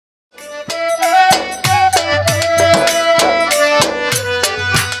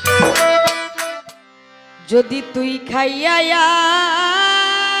যদি তুই খাইয়া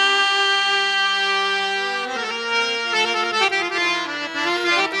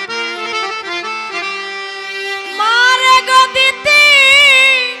মারে গদিতে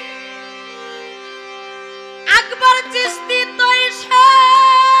আকবর চিস্তি তৈশা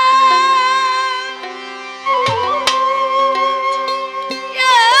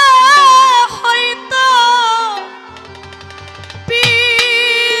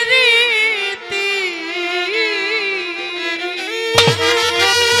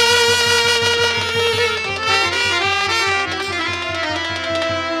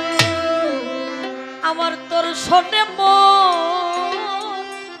আমার তোর শোনে মন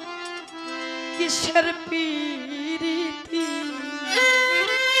কিসের পিরিতি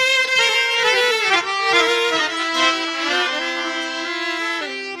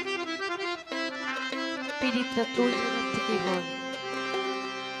পিরিতটা তুই জায়গা থেকে হয়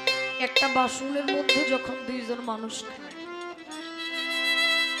একটা বাসনের মধ্যে যখন দুইজন মানুষ খায়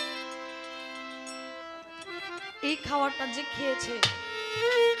এই খাওয়াটা যে খেয়েছে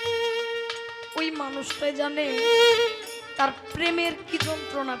ওই মানুষটাই জানে তার প্রেমের কি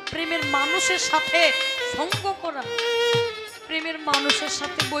যন্ত্রণা প্রেমের মানুষের সাথে সঙ্গ করা প্রেমের মানুষের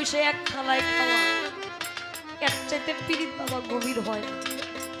সাথে বসে এক থালায় খাওয়া এর চাইতে পীড়িত বাবা গভীর হয়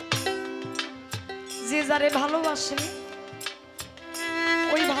যে যারে ভালোবাসে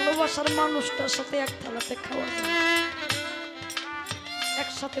ওই ভালোবাসার মানুষটার সাথে এক থালাতে খাওয়া যায়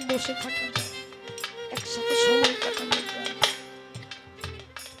একসাথে বসে থাকা যায় একসাথে সময় কাটানো যায়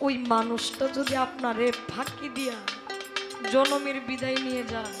ওই মানুষটা যদি আপনারে ফাঁকি দিয়া জনমের বিদায় নিয়ে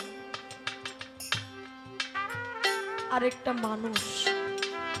যায় আরেকটা মানুষ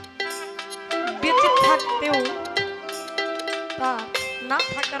বেঁচে থাকতেও তা না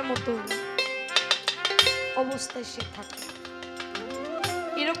থাকার মতো অবস্থায় সে থাকে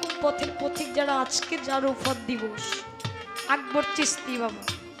এরকম পথের পথিক যারা আজকে যার উফাত দিবস আকবর চিস্তি বাবা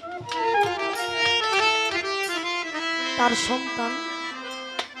তার সন্তান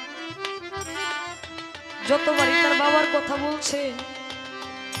যতবারই তার বাবার কথা বলছে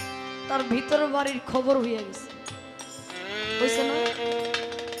তার ভিতর বাড়ির খবর হয়ে গেছে বুঝছে না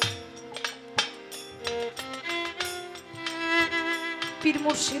পীর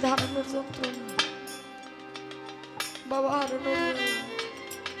মুর্শিদ হারানোর যন্ত্রণা বাবা হারানোর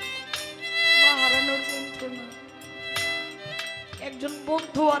মা হারানোর যন্ত্রণা একজন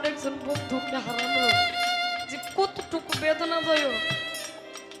বন্ধু আরেকজন বন্ধুকে হারানো যে কতটুকু বেদনাদায়ক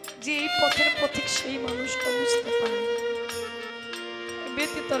যে এই পথের পথিক সেই মানুষটা বুঝতে পারে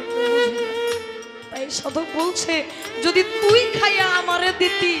ব্যতীত আর কেউ বুঝে না তাই সাধক বলছে যদি তুই খাইয়া আমারে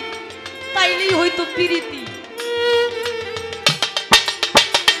দিতি তাইলেই হয়তো প্রীতি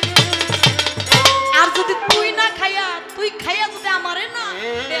আর যদি তুই না খাইয়া তুই খাইয়া যদি আমারে না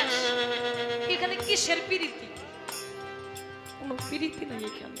দেস এখানে কিসের প্রীতি কোনো প্রীতি নাই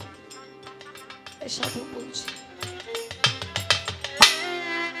এখানে তাই সাধক বলছে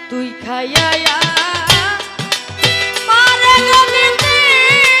তুই খাইয়া মারে গদিতে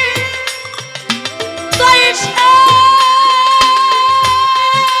তৈশা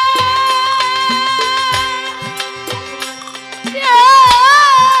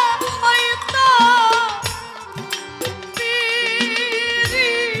হয়তো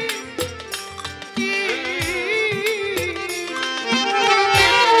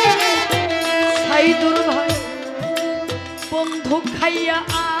সাইদুর ভাই বন্ধু খাইয়া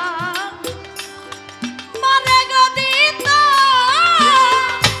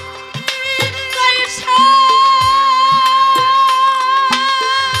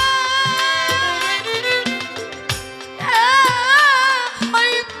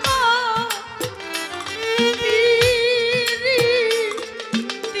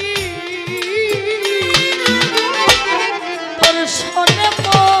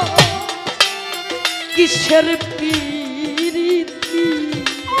কিসের প্রীতি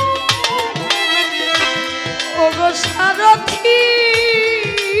ওগো সারথি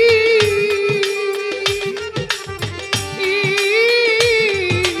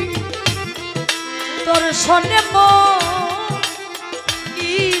তোর শোনে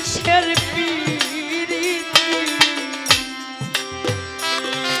কিসের প্রীতি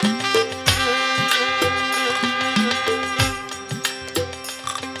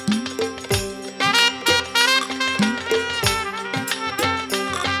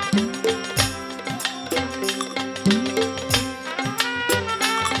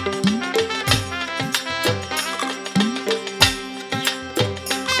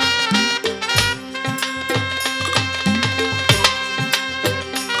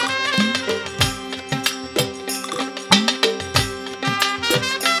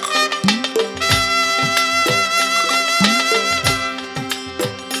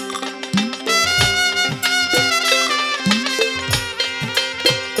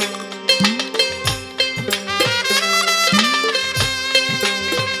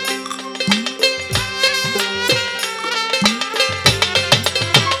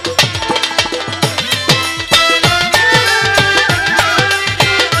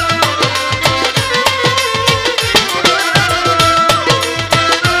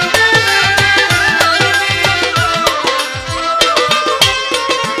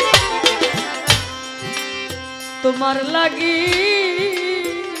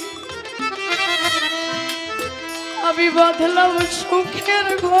আমি বাঁধলাম সুখের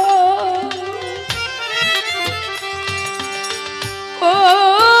ঘর ও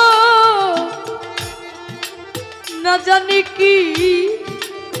না জানি কি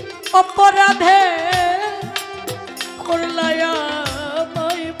অপরাধে করলায়া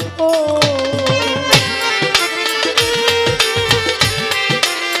মাই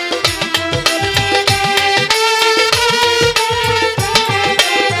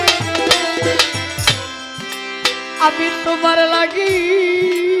আমি তোমার লাগি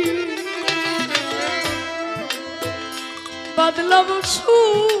বাদলাম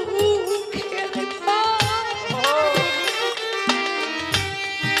সুখের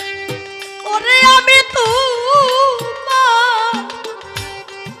ওরে আমি তোমার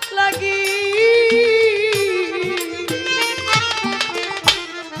লাগি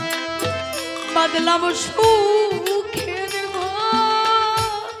বাদলাম সুখের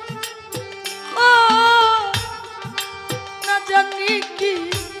জানি কি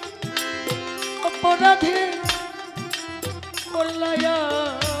অপরাধে করলায়া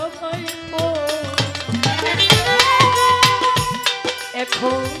ভাই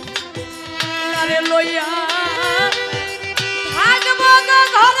এখন আরে লইয়া থাকব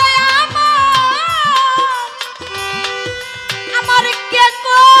ঘরে আমার কে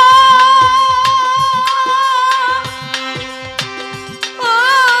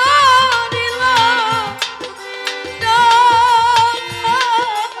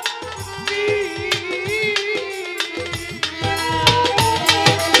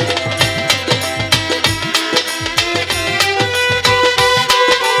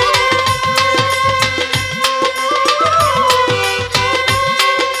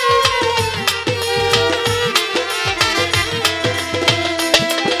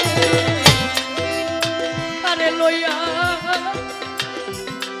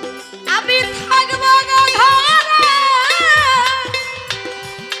আমি থাকব ঘরে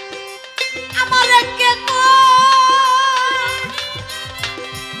আমার কে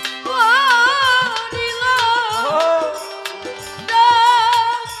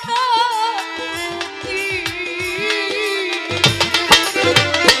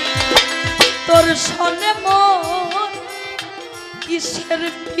তোর সনে মন কিসের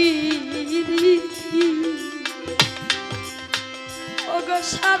পিরিতি ওগো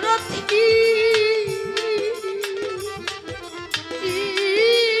সারথি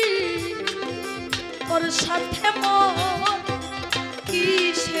ওর সাথে মন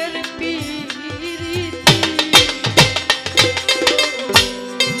কিসের পিরিতি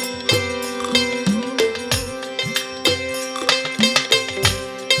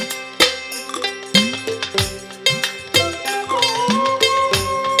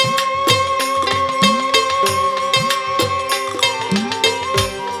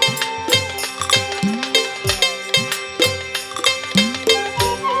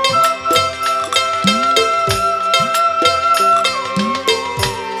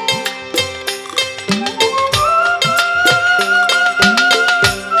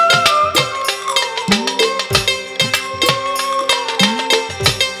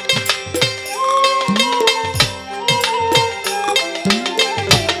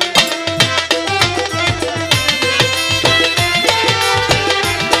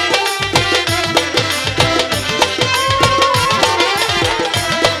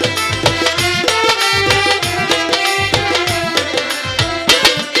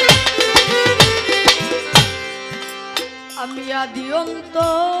আমি আদি অন্ত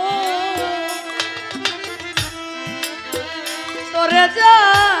তোরে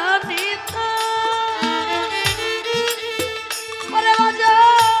জানি ওরে বাজা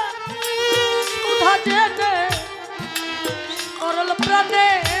সুধা জেনে সরল প্রাণে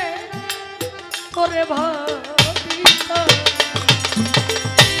তোরে ভাবিতা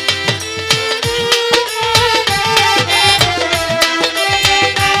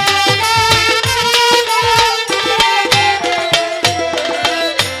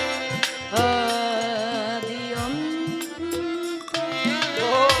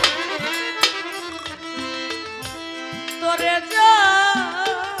তোরে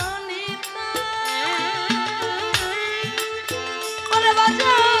জানি ওরে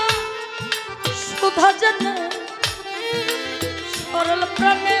বাজা সুধা জেনে সরল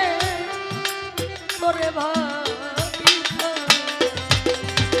প্রাণে তোরে ভাবি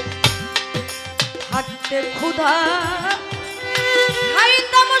হাঁটতে ক্ষুধা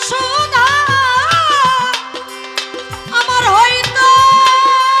খাইতাম সুধা আমার হইতো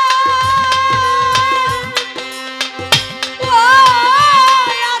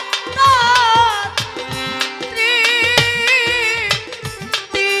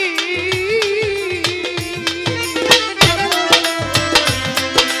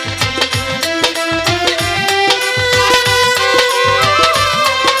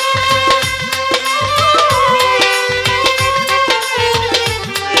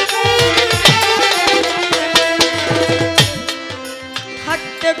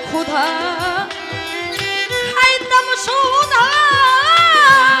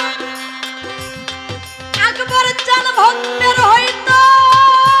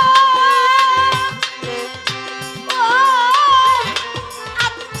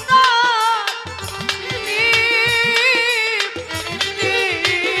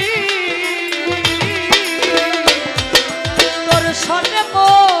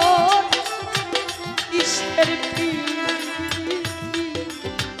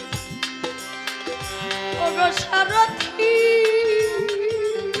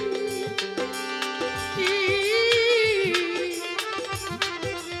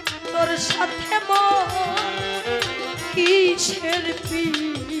তোর সাথে মোর কিসের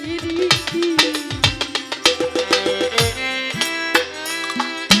পিরিতি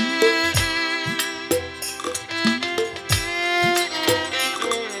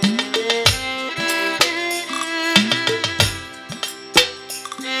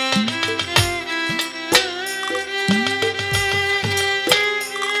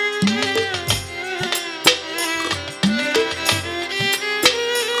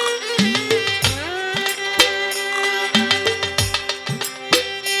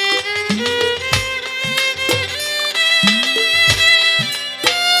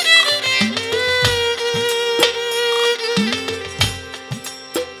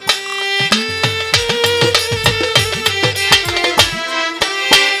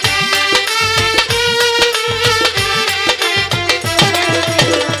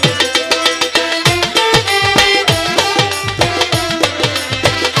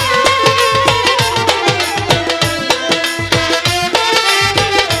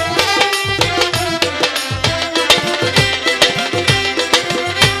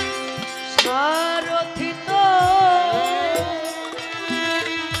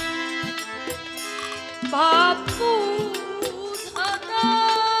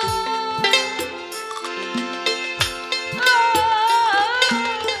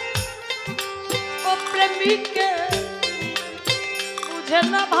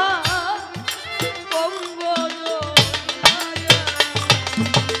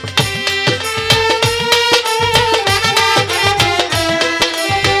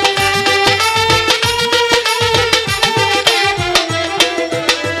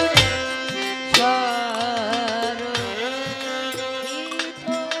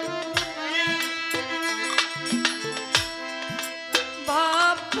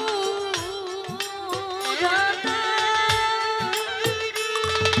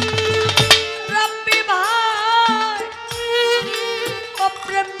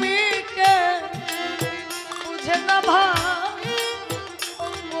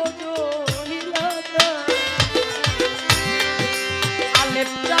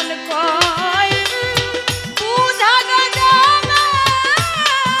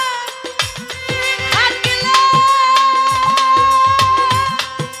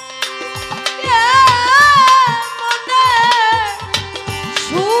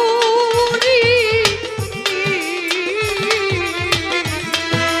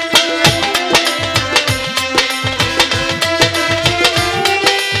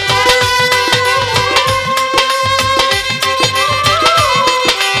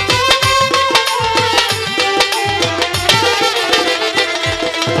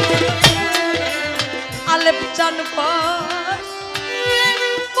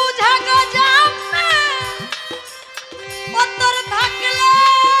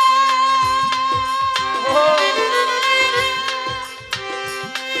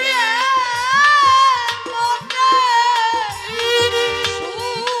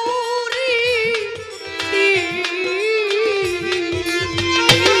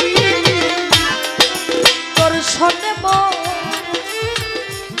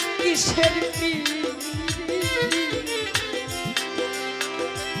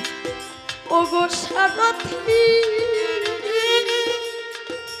ওগো সারথি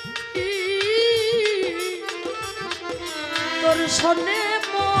তোর সনে